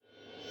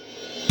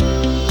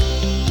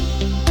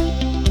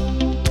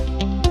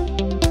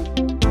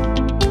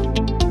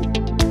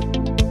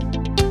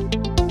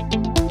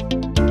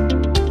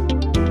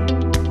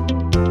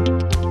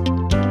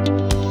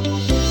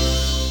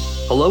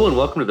and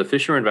welcome to the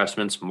Fisher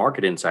Investments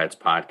Market Insights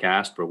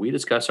podcast, where we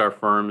discuss our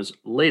firm's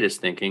latest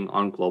thinking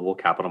on global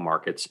capital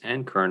markets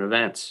and current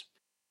events.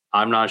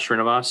 I'm Naj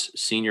Srinivas,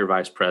 Senior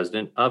Vice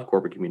President of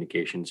Corporate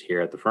Communications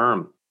here at the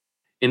firm.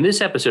 In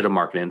this episode of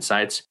Market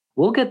Insights,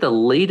 we'll get the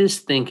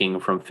latest thinking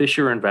from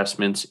Fisher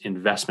Investments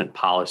Investment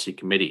Policy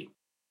Committee.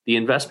 The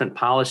Investment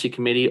Policy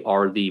Committee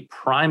are the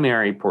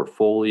primary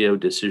portfolio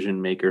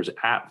decision makers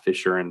at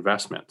Fisher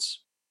Investments.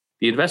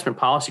 The Investment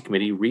Policy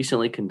Committee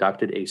recently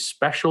conducted a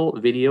special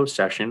video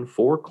session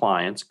for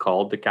clients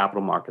called the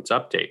Capital Markets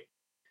Update.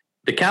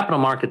 The Capital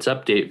Markets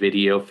Update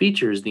video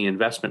features the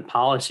Investment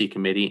Policy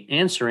Committee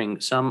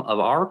answering some of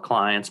our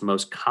clients'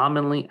 most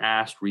commonly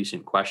asked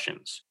recent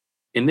questions.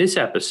 In this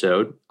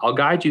episode, I'll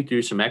guide you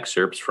through some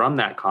excerpts from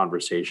that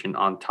conversation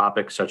on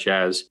topics such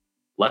as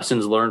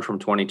lessons learned from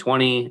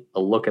 2020, a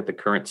look at the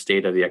current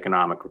state of the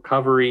economic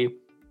recovery,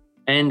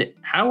 and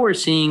how we're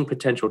seeing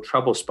potential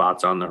trouble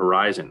spots on the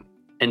horizon.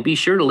 And be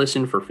sure to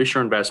listen for Fisher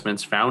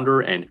Investments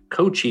founder and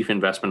co-chief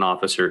investment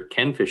officer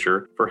Ken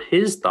Fisher for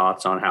his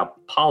thoughts on how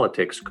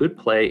politics could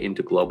play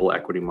into global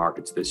equity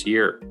markets this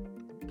year.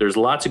 There's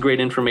lots of great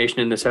information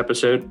in this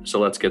episode,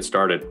 so let's get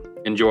started.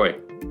 Enjoy.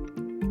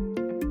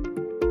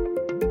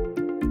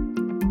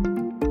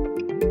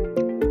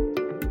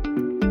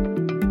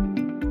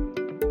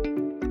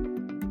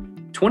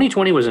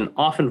 "2020 was an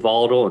often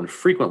volatile and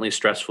frequently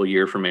stressful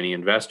year for many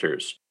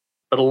investors.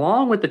 But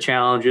along with the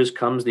challenges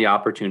comes the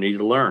opportunity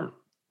to learn.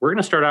 We're going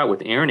to start out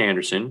with Aaron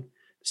Anderson,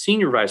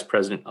 Senior Vice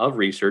President of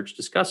Research,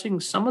 discussing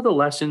some of the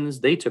lessons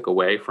they took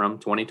away from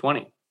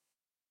 2020.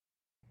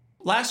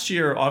 Last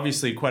year,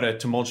 obviously quite a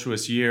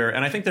tumultuous year,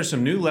 and I think there's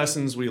some new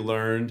lessons we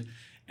learned.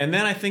 And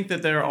then I think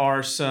that there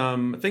are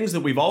some things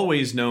that we've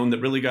always known that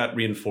really got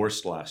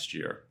reinforced last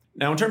year.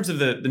 Now, in terms of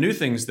the new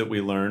things that we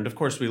learned, of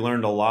course, we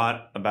learned a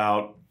lot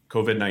about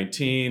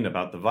COVID-19,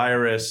 about the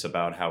virus,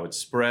 about how it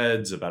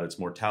spreads, about its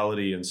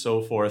mortality, and so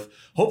forth.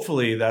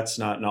 Hopefully, that's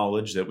not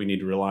knowledge that we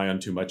need to rely on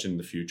too much in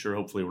the future.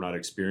 Hopefully, we're not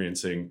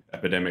experiencing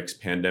epidemics,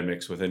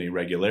 pandemics with any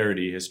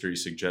regularity. History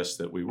suggests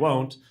that we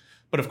won't.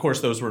 But of course,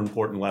 those were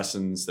important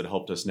lessons that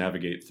helped us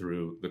navigate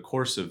through the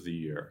course of the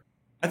year.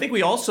 I think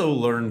we also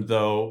learned,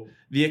 though,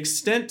 the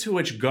extent to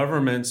which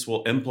governments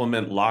will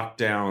implement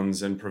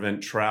lockdowns and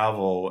prevent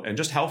travel, and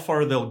just how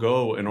far they'll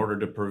go in order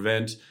to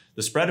prevent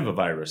the spread of a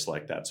virus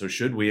like that. So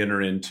should we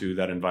enter into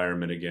that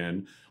environment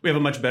again? We have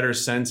a much better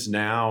sense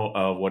now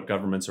of what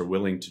governments are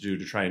willing to do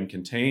to try and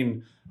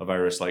contain a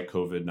virus like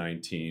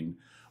COVID-19.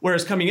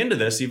 Whereas coming into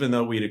this, even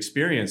though we'd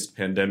experienced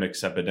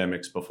pandemics,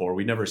 epidemics before,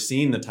 we'd never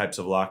seen the types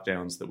of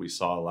lockdowns that we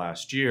saw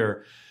last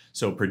year.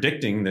 So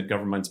predicting that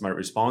governments might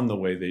respond the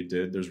way they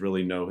did, there's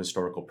really no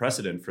historical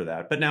precedent for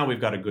that. But now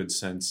we've got a good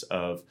sense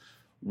of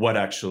what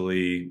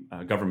actually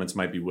governments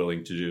might be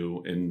willing to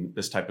do in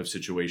this type of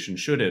situation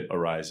should it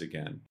arise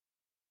again.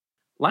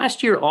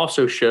 Last year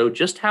also showed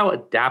just how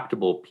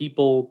adaptable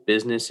people,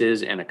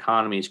 businesses, and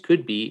economies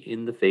could be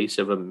in the face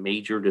of a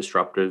major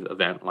disruptive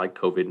event like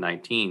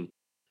COVID-19,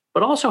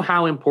 but also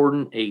how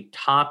important a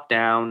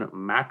top-down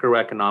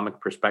macroeconomic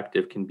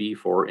perspective can be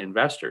for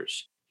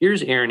investors.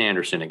 Here's Aaron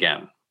Anderson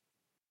again.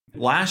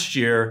 Last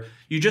year,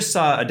 you just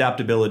saw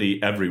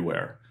adaptability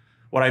everywhere.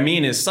 What I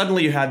mean is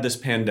suddenly you had this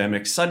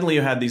pandemic, suddenly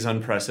you had these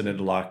unprecedented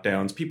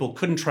lockdowns, people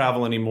couldn't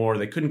travel anymore,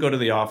 they couldn't go to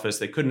the office,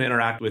 they couldn't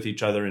interact with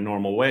each other in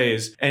normal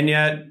ways, and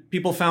yet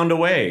people found a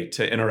way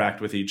to interact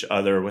with each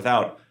other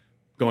without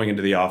going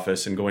into the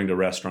office and going to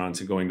restaurants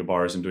and going to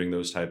bars and doing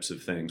those types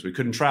of things. We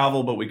couldn't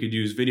travel, but we could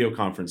use video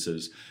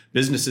conferences.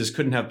 Businesses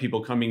couldn't have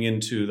people coming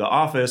into the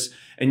office,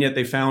 and yet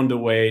they found a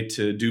way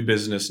to do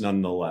business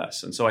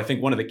nonetheless. And so I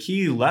think one of the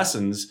key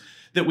lessons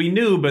that we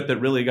knew, but that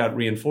really got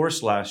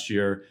reinforced last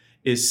year,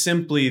 is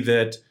simply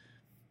that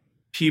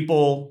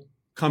people,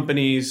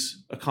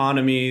 companies,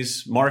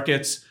 economies,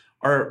 markets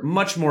are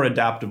much more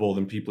adaptable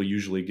than people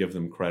usually give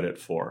them credit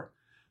for.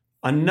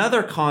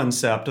 Another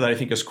concept that I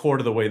think is core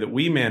to the way that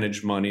we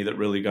manage money that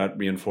really got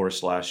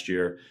reinforced last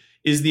year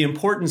is the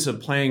importance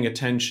of paying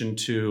attention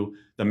to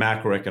the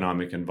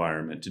macroeconomic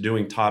environment, to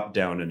doing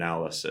top-down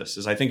analysis.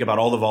 As I think about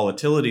all the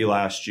volatility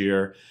last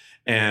year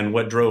and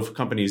what drove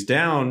companies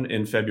down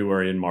in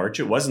February and March,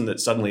 it wasn't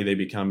that suddenly they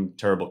become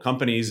terrible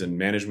companies and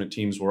management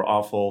teams were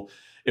awful.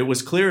 It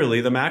was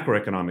clearly the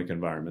macroeconomic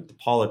environment, the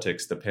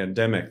politics, the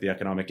pandemic, the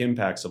economic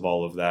impacts of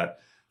all of that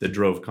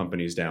drove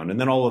companies down, and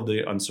then all of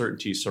the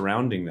uncertainty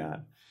surrounding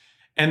that.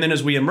 And then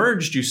as we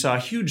emerged, you saw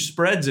huge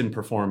spreads in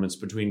performance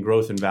between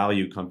growth and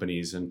value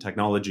companies and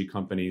technology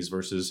companies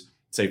versus,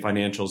 say,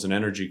 financials and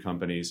energy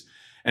companies.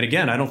 And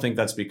again, I don't think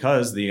that's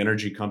because the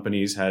energy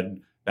companies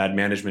had bad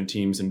management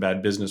teams and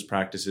bad business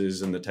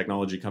practices, and the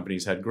technology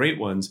companies had great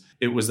ones.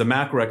 It was the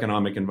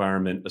macroeconomic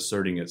environment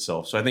asserting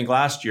itself. So I think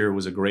last year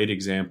was a great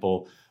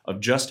example of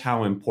just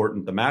how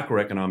important the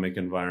macroeconomic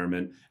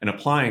environment and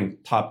applying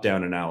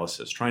top-down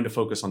analysis, trying to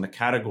focus on the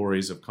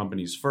categories of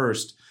companies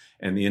first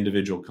and the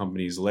individual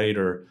companies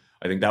later.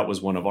 I think that was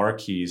one of our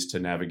keys to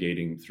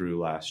navigating through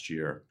last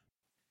year.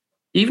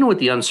 Even with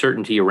the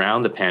uncertainty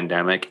around the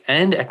pandemic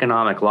and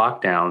economic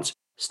lockdowns,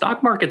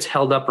 stock markets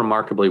held up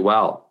remarkably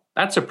well.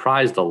 That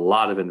surprised a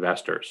lot of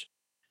investors.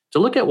 To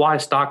look at why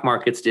stock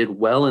markets did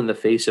well in the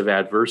face of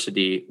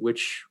adversity,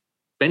 which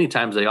many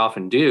times they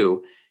often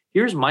do,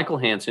 here's Michael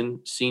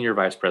Hansen, Senior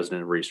Vice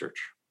President of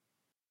Research.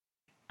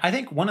 I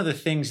think one of the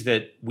things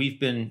that we've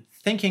been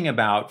thinking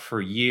about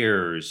for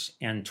years,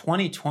 and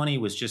 2020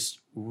 was just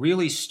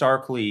really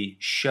starkly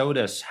showed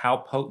us how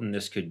potent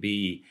this could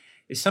be,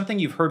 is something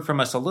you've heard from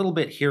us a little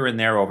bit here and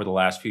there over the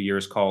last few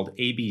years called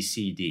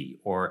ABCD,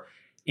 or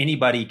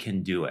anybody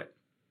can do it.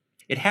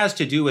 It has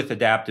to do with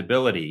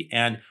adaptability.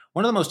 And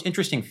one of the most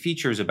interesting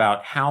features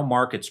about how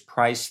markets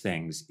price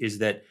things is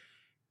that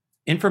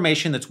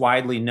information that's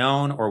widely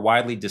known or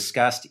widely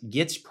discussed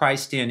gets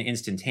priced in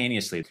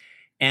instantaneously.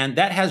 And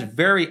that has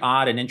very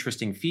odd and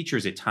interesting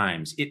features at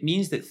times. It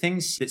means that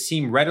things that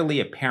seem readily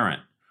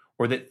apparent,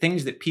 or that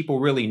things that people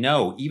really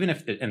know, even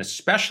if, and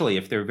especially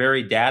if they're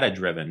very data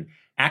driven,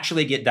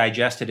 actually get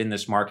digested in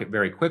this market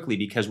very quickly,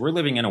 because we're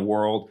living in a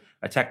world,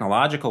 a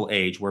technological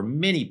age, where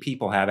many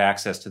people have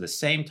access to the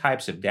same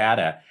types of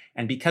data.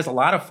 And because a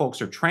lot of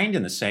folks are trained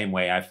in the same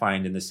way, I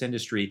find in this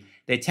industry,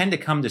 they tend to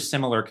come to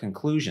similar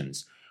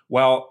conclusions.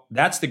 Well,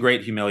 that's the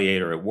great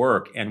humiliator at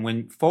work. And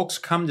when folks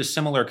come to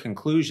similar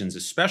conclusions,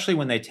 especially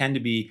when they tend to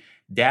be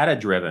data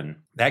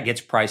driven, that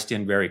gets priced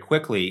in very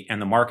quickly,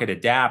 and the market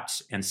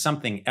adapts and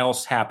something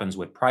else happens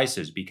with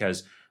prices,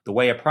 because the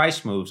way a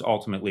price moves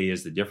ultimately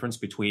is the difference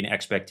between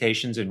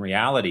expectations and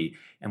reality.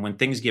 And when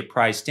things get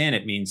priced in,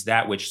 it means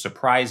that which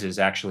surprises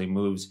actually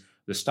moves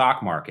the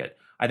stock market.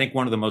 I think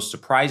one of the most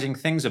surprising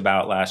things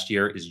about last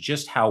year is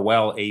just how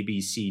well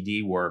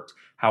ABCD worked,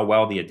 how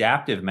well the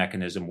adaptive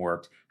mechanism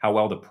worked, how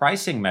well the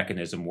pricing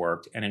mechanism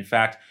worked. And in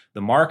fact,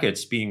 the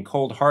markets, being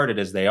cold-hearted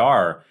as they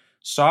are,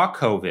 saw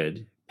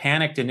COVID,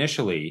 panicked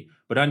initially,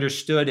 but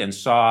understood and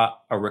saw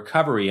a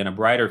recovery and a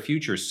brighter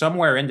future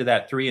somewhere into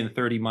that 3 and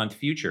 30-month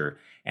future,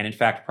 and in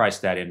fact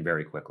priced that in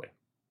very quickly.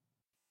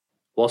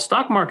 While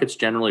stock markets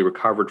generally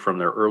recovered from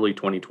their early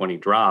 2020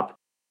 drop,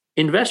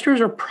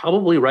 investors are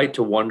probably right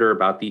to wonder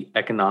about the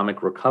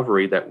economic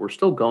recovery that we're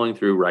still going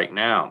through right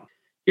now.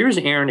 Here's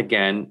Aaron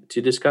again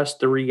to discuss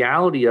the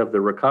reality of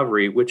the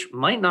recovery, which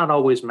might not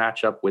always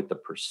match up with the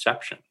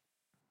perception.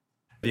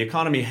 The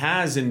economy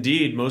has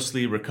indeed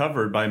mostly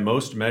recovered by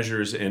most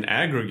measures in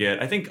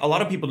aggregate. I think a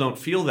lot of people don't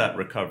feel that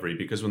recovery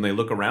because when they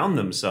look around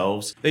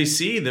themselves, they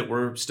see that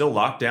we're still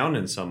locked down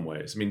in some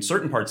ways. I mean,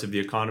 certain parts of the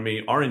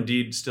economy are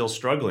indeed still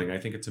struggling. I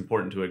think it's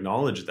important to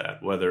acknowledge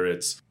that, whether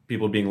it's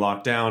people being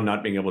locked down,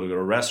 not being able to go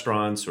to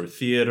restaurants or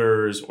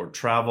theaters or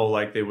travel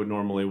like they would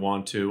normally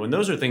want to. And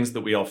those are things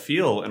that we all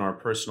feel in our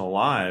personal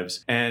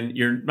lives. And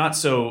you're not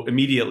so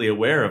immediately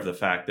aware of the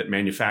fact that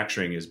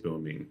manufacturing is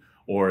booming,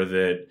 or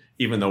that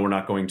even though we're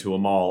not going to a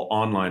mall,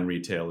 online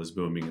retail is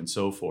booming and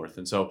so forth.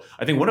 And so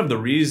I think one of the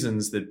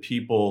reasons that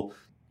people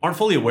aren't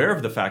fully aware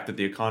of the fact that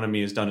the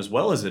economy has done as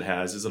well as it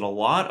has is that a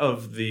lot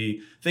of the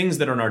things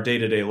that are in our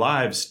day-to-day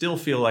lives still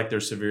feel like they're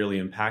severely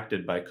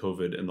impacted by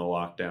COVID and the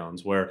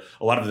lockdowns, where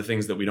a lot of the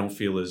things that we don't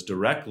feel as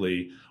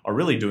directly are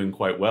really doing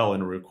quite well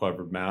and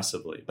recovered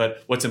massively.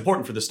 But what's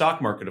important for the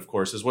stock market, of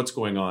course, is what's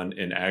going on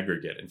in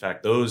aggregate. In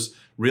fact, those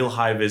real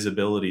high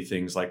visibility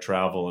things like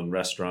travel and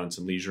restaurants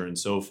and leisure and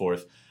so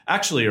forth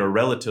actually are a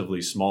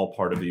relatively small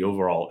part of the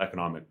overall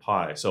economic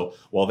pie. So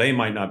while they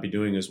might not be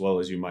doing as well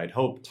as you might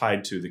hope,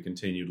 tied to the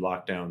continued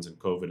lockdowns and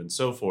COVID and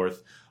so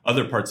forth,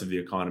 other parts of the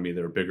economy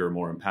that are bigger,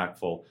 more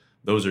impactful,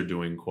 those are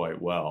doing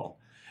quite well.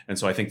 And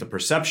so I think the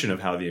perception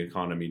of how the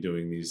economy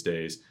doing these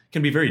days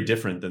can be very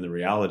different than the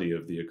reality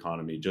of the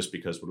economy, just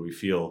because what we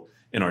feel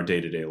in our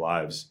day-to-day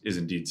lives is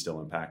indeed still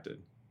impacted.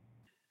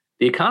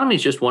 The economy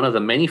is just one of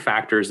the many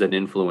factors that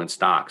influence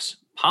stocks.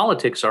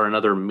 Politics are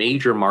another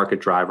major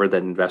market driver that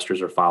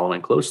investors are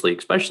following closely,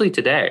 especially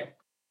today.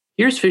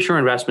 Here's Fisher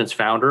Investments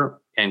founder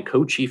and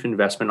co-chief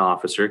investment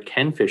officer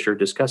Ken Fisher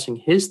discussing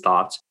his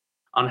thoughts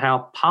on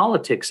how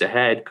politics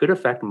ahead could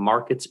affect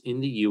markets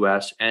in the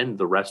U.S. and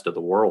the rest of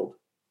the world.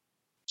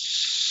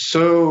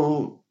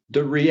 So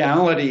the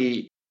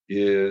reality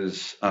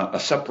is a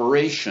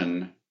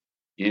separation,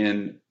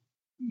 in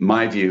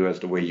my view, as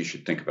the way you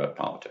should think about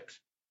politics.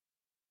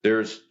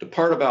 There's the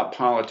part about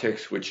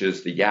politics, which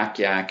is the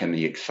yak and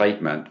the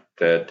excitement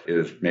that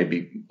is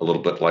maybe a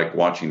little bit like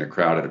watching the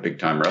crowd at a big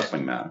time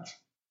wrestling match.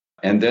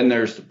 And then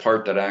there's the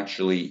part that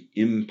actually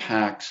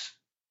impacts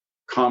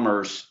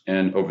commerce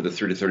and over the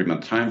 3 to 30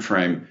 month time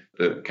frame,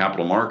 the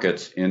capital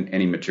markets in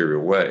any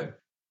material way,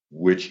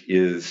 which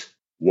is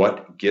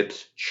what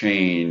gets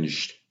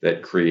changed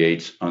that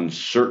creates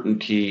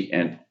uncertainty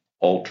and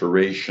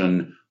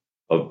alteration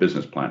of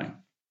business planning.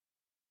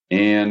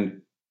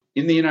 And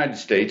in the United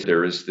States,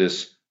 there is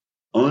this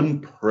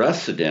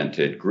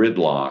unprecedented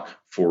gridlock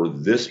for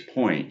this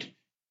point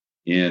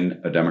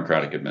in a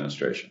Democratic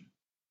administration.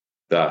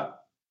 The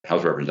House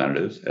of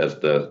Representatives has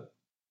the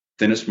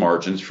thinnest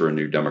margins for a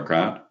new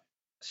Democrat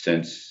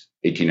since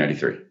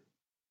 1893.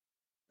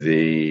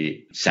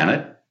 The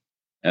Senate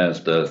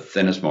has the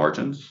thinnest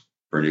margins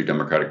for a new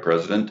Democratic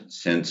president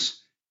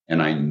since,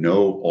 and I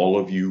know all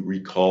of you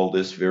recall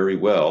this very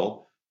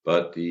well,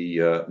 but the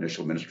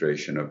initial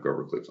administration of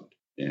Grover Cleveland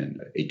in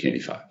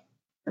 1885.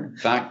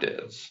 Fact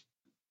is,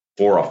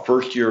 for a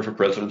first year of a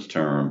president's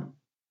term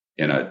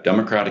in a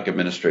Democratic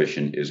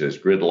administration is as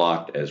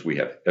gridlocked as we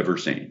have ever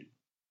seen.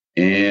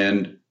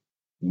 And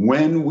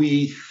when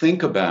we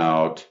think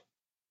about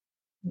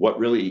what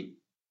really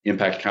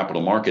impacts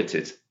capital markets,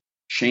 it's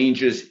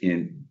changes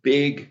in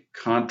big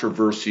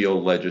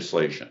controversial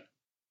legislation,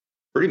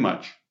 pretty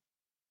much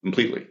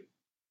completely.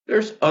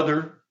 There's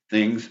other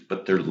things,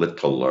 but they're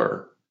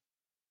littler.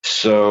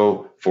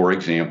 So, for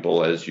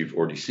example, as you've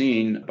already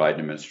seen, the Biden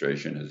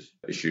administration has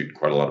issued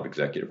quite a lot of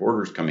executive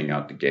orders coming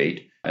out the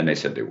gate, and they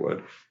said they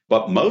would.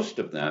 But most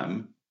of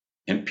them,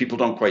 and people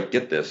don't quite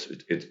get this,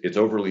 it's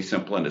overly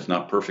simple and it's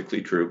not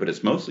perfectly true, but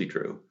it's mostly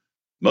true.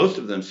 Most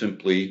of them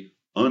simply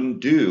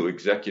undo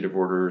executive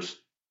orders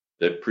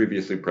that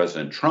previously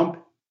President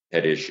Trump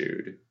had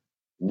issued,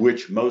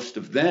 which most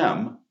of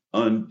them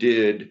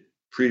undid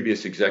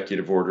previous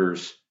executive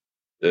orders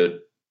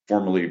that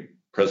formerly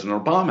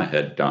President Obama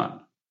had done.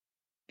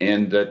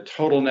 And the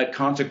total net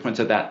consequence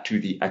of that to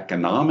the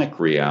economic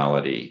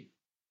reality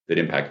that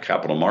impact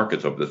capital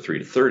markets over the 3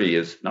 to 30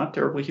 is not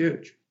terribly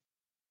huge,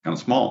 kind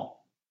of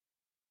small.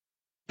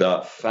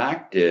 The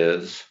fact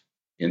is,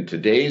 in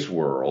today's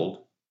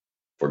world,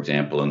 for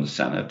example, in the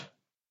Senate,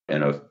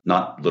 in a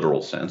not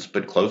literal sense,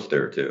 but close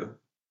there too,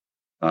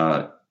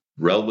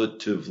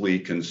 relatively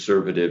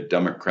conservative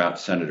Democrat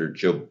Senator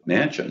Joe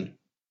Manchin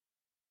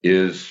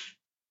is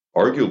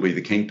arguably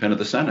the kingpin of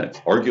the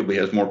Senate, arguably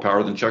has more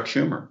power than Chuck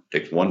Schumer.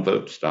 Takes one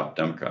vote to stop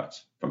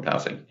Democrats from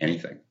passing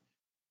anything.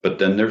 But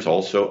then there's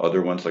also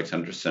other ones like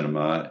Senator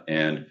Sinema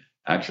and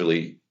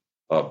actually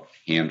a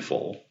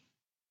handful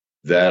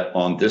that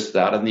on this,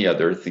 that, and the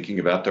other, thinking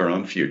about their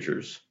own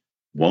futures,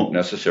 won't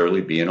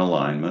necessarily be in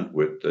alignment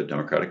with the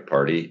Democratic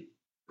Party,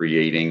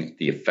 creating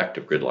the effect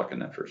of gridlock in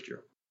that first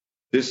year.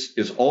 This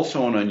is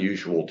also an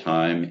unusual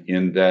time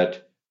in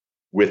that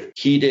with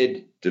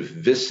heated,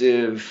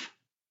 divisive,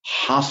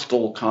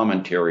 hostile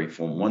commentary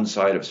from one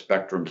side of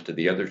spectrums to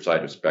the other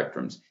side of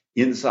spectrums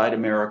inside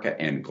America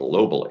and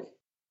globally,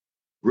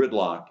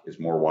 gridlock is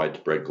more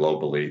widespread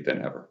globally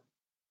than ever.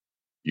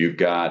 You've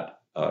got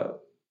a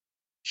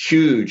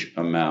huge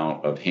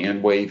amount of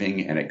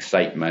hand-waving and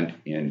excitement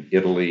in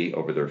Italy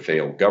over their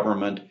failed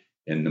government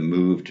and the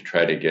move to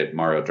try to get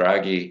Mario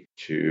Draghi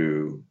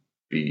to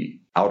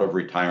be out of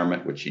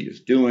retirement, which he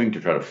is doing,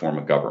 to try to form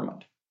a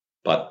government.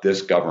 But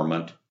this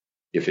government,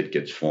 if it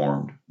gets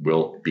formed,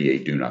 will be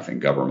a do-nothing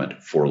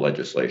government for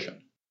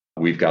legislation.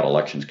 We've got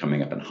elections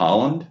coming up in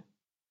Holland,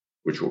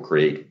 which will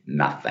create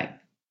nothing.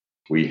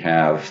 We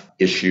have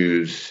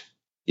issues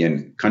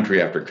in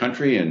country after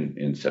country.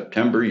 In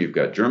September, you've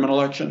got German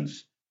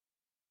elections.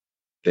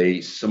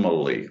 They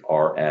similarly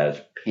are as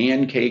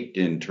pancaked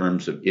in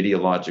terms of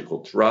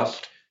ideological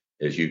thrust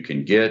as you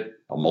can get.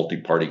 A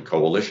multi-party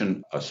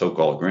coalition, a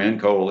so-called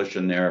grand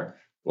coalition there,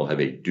 will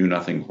have a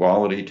do-nothing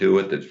quality to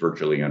it that's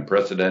virtually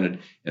unprecedented.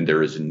 And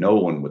there is no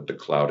one with the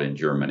clout in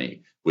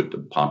Germany, with the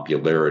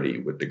popularity,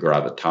 with the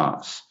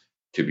gravitas,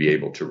 to be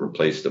able to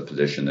replace the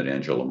position that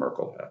Angela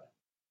Merkel had.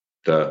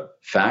 The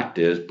fact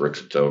is,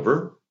 Brexit's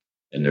over,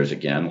 and there's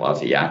again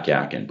lots of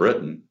yak in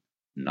Britain.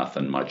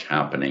 Nothing much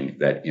happening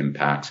that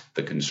impacts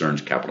the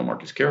concerns capital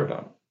markets care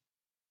about.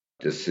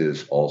 This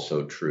is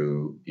also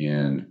true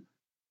in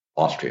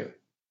Austria.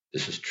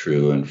 This is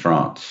true in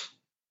France.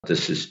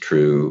 This is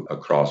true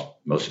across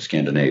most of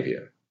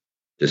Scandinavia.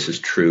 This is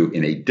true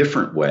in a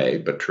different way,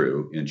 but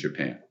true in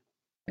Japan.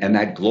 And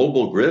that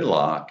global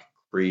gridlock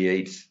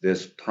creates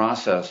this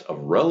process of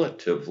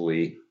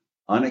relatively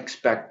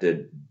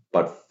unexpected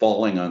but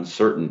falling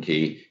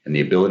uncertainty and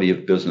the ability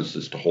of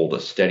businesses to hold a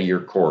steadier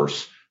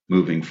course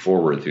moving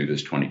forward through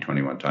this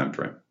 2021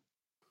 timeframe.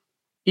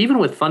 Even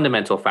with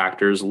fundamental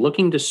factors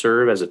looking to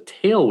serve as a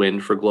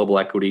tailwind for global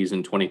equities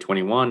in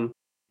 2021,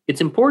 it's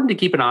important to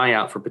keep an eye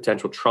out for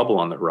potential trouble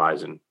on the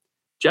horizon.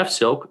 Jeff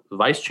Silk,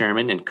 Vice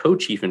Chairman and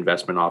Co-Chief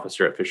Investment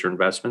Officer at Fisher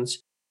Investments,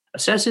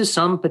 assesses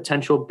some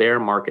potential bear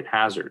market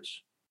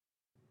hazards.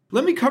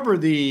 Let me cover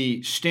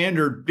the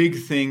standard big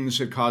things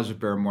that cause a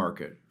bear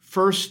market.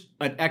 First,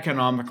 an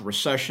economic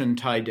recession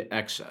tied to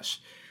excess.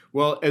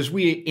 Well, as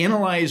we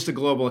analyze the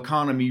global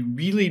economy,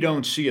 really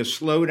don't see a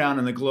slowdown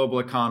in the global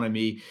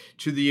economy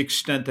to the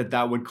extent that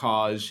that would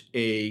cause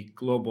a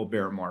global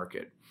bear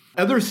market.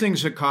 Other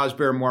things that cause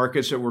bear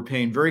markets that we're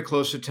paying very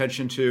close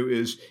attention to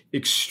is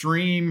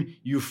extreme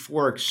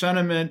euphoric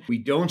sentiment. We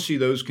don't see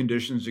those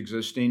conditions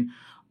existing.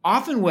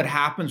 Often what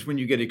happens when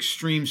you get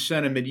extreme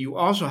sentiment, you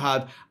also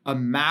have a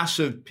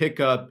massive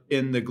pickup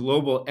in the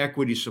global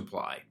equity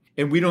supply.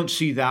 And we don't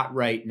see that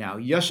right now.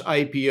 Yes,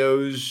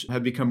 IPOs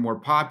have become more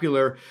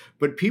popular,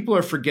 but people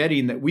are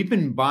forgetting that we've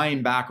been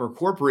buying back, or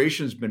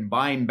corporations have been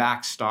buying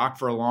back stock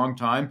for a long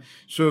time.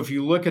 So if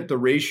you look at the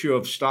ratio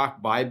of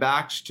stock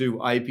buybacks to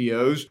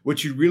IPOs,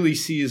 what you really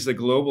see is the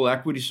global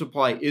equity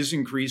supply is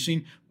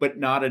increasing, but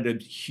not at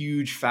a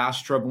huge,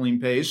 fast,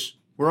 troubling pace.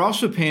 We're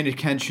also paying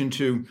attention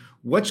to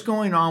what's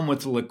going on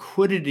with the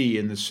liquidity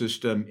in the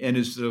system, and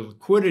is the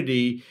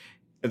liquidity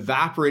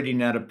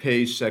evaporating at a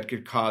pace that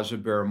could cause a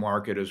bear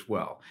market as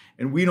well.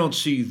 And we don't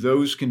see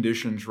those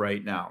conditions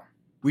right now.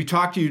 We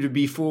talked to you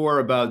before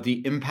about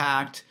the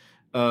impact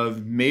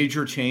of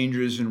major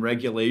changes in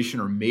regulation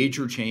or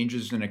major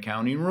changes in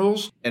accounting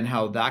rules and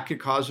how that could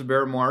cause a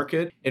bear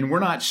market. And we're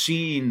not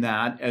seeing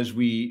that as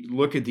we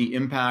look at the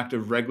impact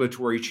of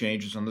regulatory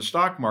changes on the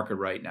stock market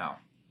right now.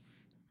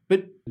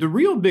 But the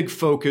real big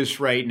focus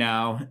right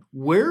now,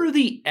 where are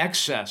the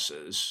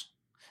excesses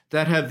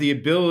that have the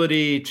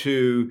ability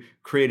to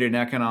create an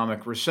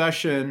economic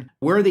recession?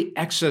 Where are the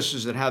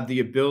excesses that have the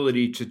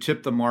ability to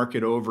tip the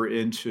market over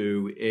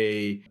into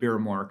a bear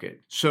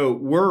market? So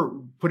we're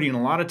putting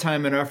a lot of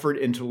time and effort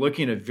into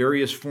looking at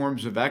various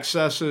forms of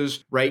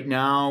excesses. Right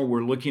now,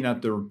 we're looking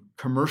at the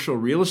commercial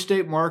real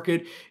estate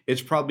market.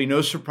 It's probably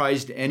no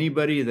surprise to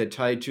anybody that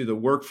tied to the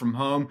work from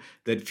home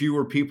that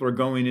fewer people are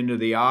going into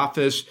the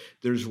office.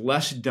 There's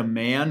less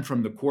demand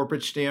from the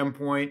corporate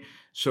standpoint.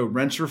 So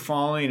rents are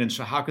falling. And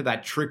so how could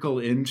that trickle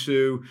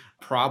into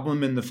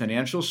problem in the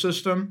financial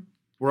system?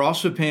 We're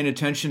also paying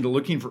attention to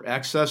looking for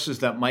excesses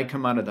that might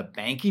come out of the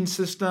banking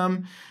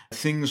system.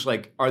 Things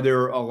like, are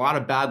there a lot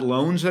of bad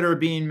loans that are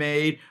being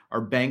made?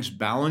 Are banks'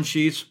 balance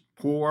sheets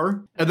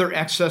poor? Other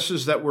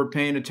excesses that we're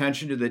paying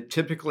attention to that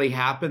typically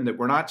happen that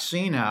we're not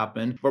seeing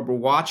happen, but we're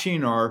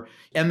watching are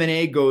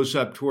M&A goes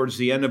up towards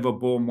the end of a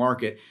bull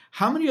market.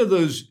 How many of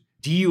those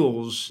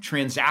deals,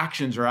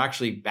 transactions are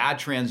actually bad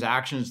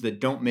transactions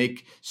that don't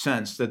make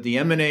sense, that the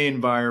M&A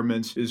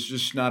environment is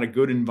just not a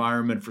good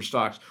environment for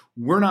stocks?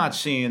 We're not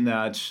seeing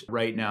that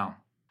right now.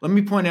 Let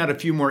me point out a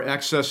few more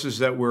excesses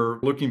that we're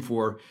looking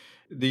for.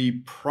 The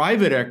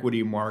private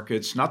equity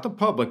markets, not the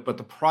public, but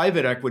the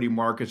private equity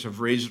markets have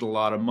raised a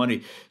lot of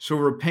money. So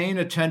we're paying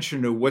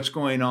attention to what's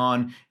going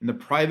on in the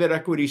private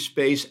equity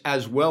space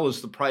as well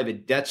as the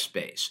private debt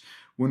space.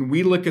 When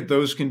we look at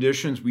those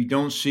conditions, we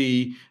don't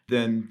see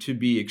them to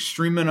be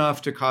extreme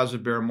enough to cause a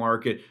bear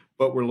market,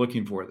 but we're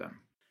looking for them.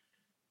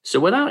 So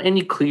without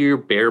any clear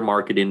bear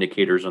market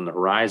indicators on the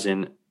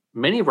horizon,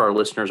 many of our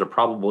listeners are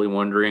probably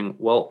wondering,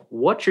 well,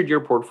 what should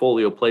your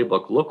portfolio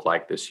playbook look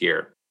like this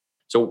year?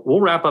 So we'll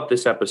wrap up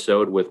this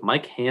episode with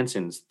Mike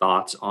Hanson's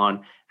thoughts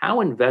on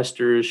how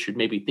investors should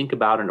maybe think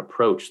about and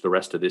approach the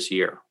rest of this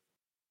year.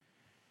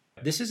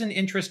 This is an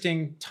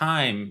interesting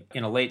time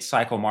in a late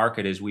cycle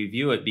market as we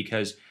view it,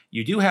 because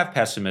you do have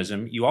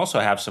pessimism. You also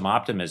have some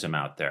optimism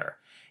out there.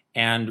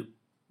 And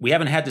we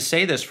haven't had to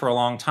say this for a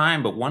long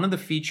time, but one of the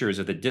features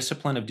of the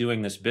discipline of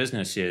doing this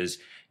business is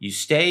you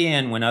stay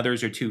in when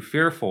others are too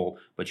fearful,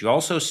 but you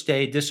also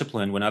stay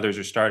disciplined when others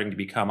are starting to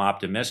become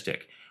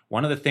optimistic.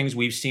 One of the things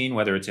we've seen,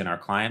 whether it's in our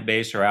client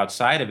base or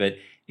outside of it,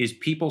 is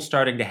people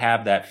starting to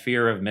have that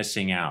fear of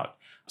missing out.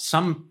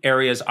 Some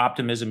areas,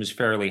 optimism is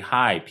fairly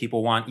high.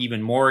 People want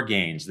even more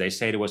gains. They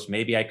say to us,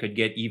 maybe I could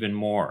get even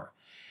more.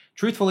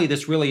 Truthfully,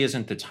 this really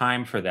isn't the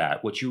time for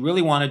that. What you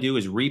really want to do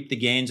is reap the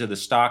gains of the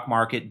stock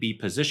market, be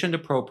positioned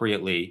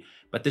appropriately,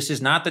 but this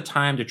is not the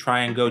time to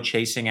try and go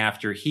chasing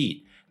after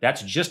heat.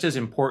 That's just as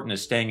important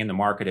as staying in the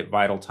market at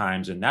vital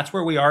times, and that's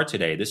where we are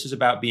today. This is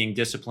about being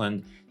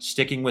disciplined,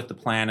 sticking with the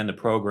plan and the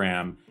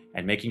program,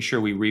 and making sure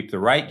we reap the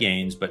right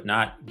gains, but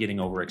not getting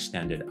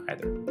overextended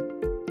either.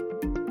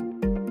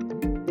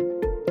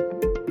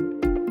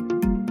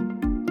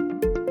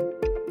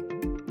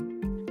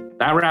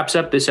 That wraps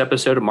up this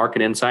episode of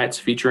Market Insights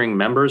featuring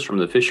members from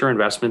the Fisher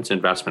Investments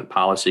Investment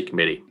Policy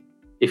Committee.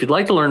 If you'd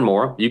like to learn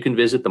more, you can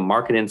visit the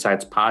Market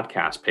Insights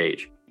podcast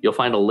page. You'll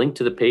find a link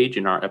to the page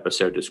in our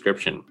episode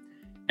description.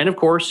 And of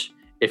course,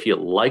 if you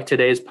like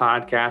today's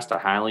podcast, I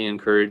highly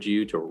encourage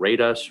you to rate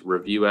us,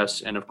 review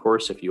us, and of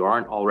course, if you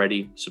aren't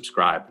already,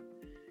 subscribe.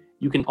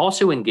 You can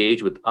also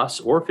engage with us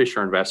or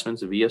Fisher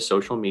Investments via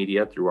social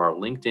media through our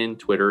LinkedIn,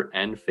 Twitter,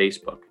 and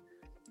Facebook.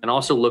 And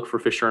also look for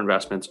Fisher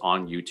Investments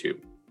on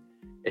YouTube.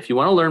 If you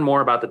want to learn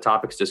more about the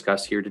topics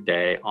discussed here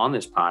today on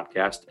this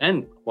podcast,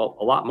 and, well,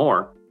 a lot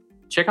more,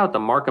 check out the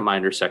Market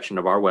Minder section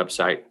of our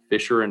website,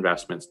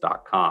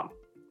 FisherInvestments.com.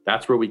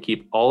 That's where we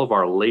keep all of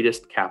our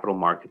latest capital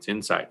markets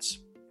insights.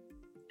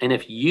 And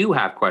if you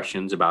have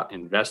questions about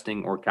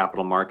investing or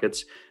capital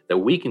markets that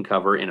we can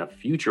cover in a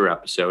future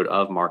episode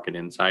of Market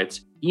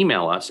Insights,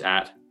 email us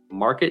at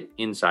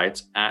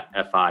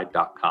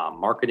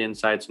marketinsights@fi.com. Market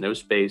Insights, no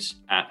space,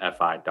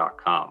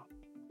 @fi.com.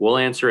 We'll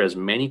answer as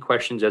many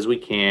questions as we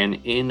can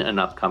in an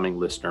upcoming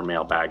listener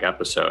mailbag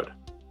episode.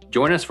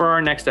 Join us for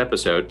our next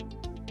episode.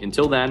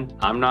 Until then,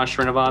 I'm Naz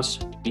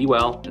Srinivas. Be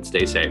well and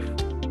stay safe.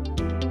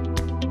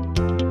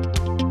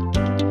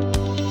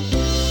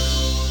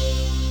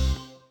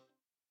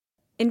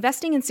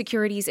 Investing in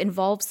securities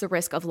involves the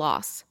risk of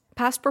loss.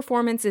 Past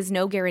performance is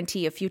no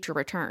guarantee of future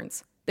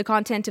returns. The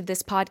content of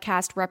this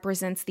podcast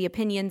represents the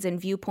opinions and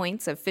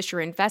viewpoints of Fisher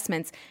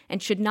Investments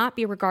and should not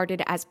be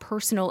regarded as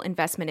personal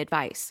investment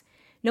advice.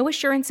 No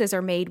assurances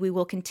are made we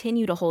will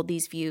continue to hold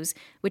these views,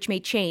 which may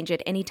change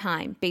at any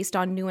time based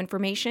on new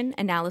information,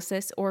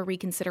 analysis, or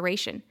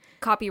reconsideration.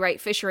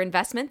 Copyright Fisher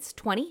Investments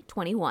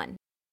 2021.